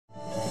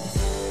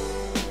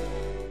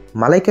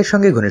মালাইকার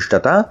সঙ্গে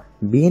ঘনিষ্ঠতা,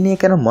 বিয়ে নিয়ে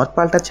কেন মত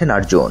পাল্টাচ্ছেন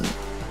অর্জুন।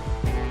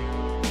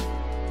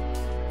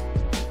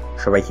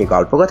 সবাইকে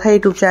গল্প কথা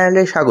ইউটিউব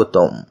চ্যানেলে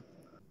স্বাগতম।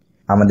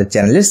 আমাদের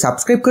চ্যানেলে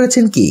সাবস্ক্রাইব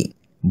করেছেন কি?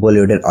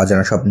 বলিউডের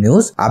অজানা সব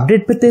নিউজ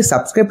আপডেট পেতে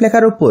সাবস্ক্রাইব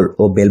লেখার উপর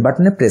ও বেল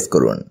বাটনে প্রেস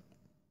করুন।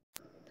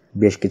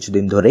 বেশ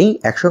কিছুদিন ধরেই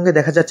একসঙ্গে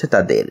দেখা যাচ্ছে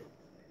তাদের।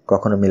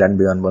 কখনো মিলান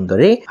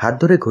বিমানবন্দরে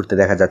হাত ধরে ঘুরতে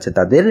দেখা যাচ্ছে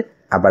তাদের,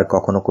 আবার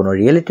কখনো কোনো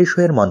রিয়েলিটি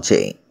শো এর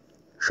মঞ্চে।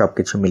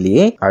 সবকিছু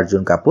মিলিয়ে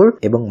অর্জুন কাপুর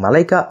এবং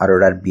মালাইকা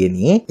অরোরার বিয়ে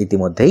নিয়ে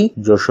ইতিমধ্যেই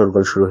জোর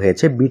শোরগোল শুরু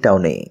হয়েছে বি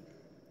টাউনে।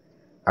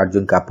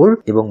 অর্জুন কাপুর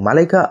এবং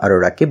মালাইকা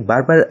অরোরাকে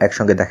বারবার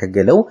একসঙ্গে দেখা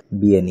গেলেও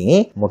বিয়ে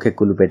নিয়ে মুখে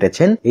কুলু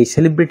পেটেছেন এই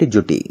সেলিব্রিটি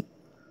জুটি।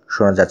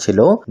 শোনা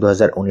যাচ্ছিল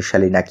 2019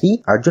 সালে নাকি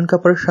অর্জুন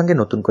কাপুরের সঙ্গে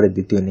নতুন করে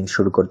দ্বিতীয় ইনিংস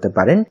শুরু করতে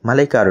পারেন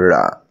মালাইকা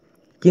অরোরা।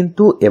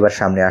 কিন্তু এবার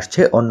সামনে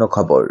আসছে অন্য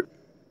খবর।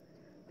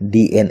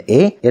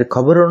 এনএ-র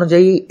খবর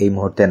অনুযায়ী এই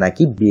মুহূর্তে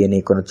নাকি বিয়ে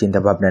নিয়ে কোনো চিন্তা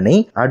ভাবনা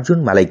নেই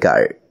অর্জুন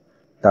মালাইকার।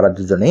 তারা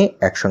দুজনে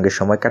একসঙ্গে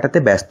সময় কাটাতে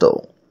ব্যস্ত।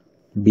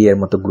 বিয়ের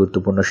মতো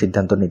গুরুত্বপূর্ণ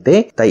সিদ্ধান্ত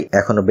নিতে তাই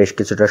এখনো বেশ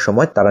কিছুটা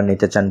সময় তারা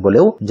নিতে চান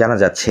বলেও জানা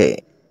যাচ্ছে।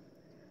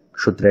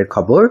 সূত্রের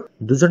খবর,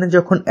 দুজনে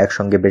যখন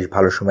একসঙ্গে বেশ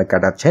ভালো সময়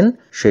কাটাচ্ছেন,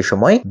 সেই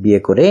সময় বিয়ে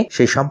করে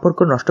সেই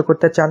সম্পর্ক নষ্ট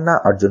করতে চান না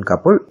অর্জুন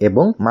কাপুর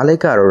এবং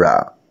মালাইকা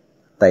অরোরা।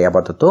 তাই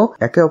আপাতত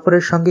একে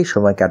অপরের সঙ্গে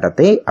সময়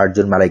কাটাতে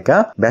অর্জুন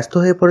মালাইকা ব্যস্ত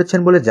হয়ে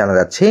পড়েছেন বলে জানা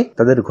যাচ্ছে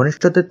তাদের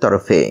ঘনিষ্ঠদের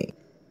তরফে।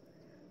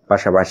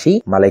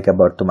 পাশাপাশি মালাইকা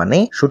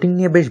বর্তমানে শুটিং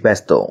নিয়ে বেশ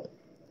ব্যস্ত।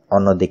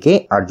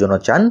 অন্যদিকে অর্জুনও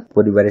চান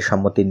পরিবারের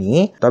সম্মতি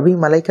নিয়ে তবেই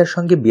মালাইকার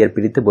সঙ্গে বিয়ের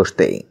পিঁড়িতে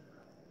বসতে।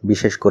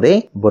 বিশেষ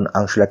করে বোন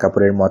আংশুলা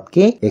কাপুরের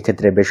মতকে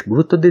এক্ষেত্রে বেশ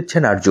গুরুত্ব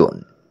দিচ্ছেন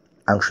অর্জুন।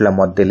 আংশুলা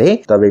মত দিলে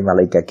তবেই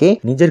মালাইকাকে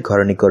নিজের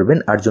ঘরণী করবেন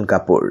অর্জুন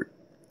কাপুর।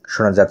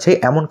 শোনা যাচ্ছে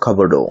এমন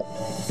খবরও।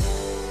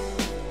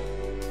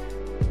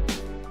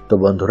 তো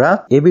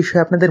বন্ধুরা, এ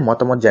বিষয়ে আপনাদের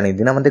মতামত জানিয়ে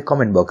দিন আমাদের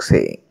কমেন্ট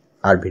বক্সে।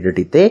 আর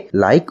ভিডিওটিতে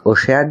লাইক ও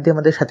শেয়ার দিয়ে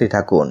আমাদের সাথে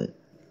থাকুন।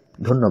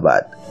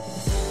 ধন্যবাদ।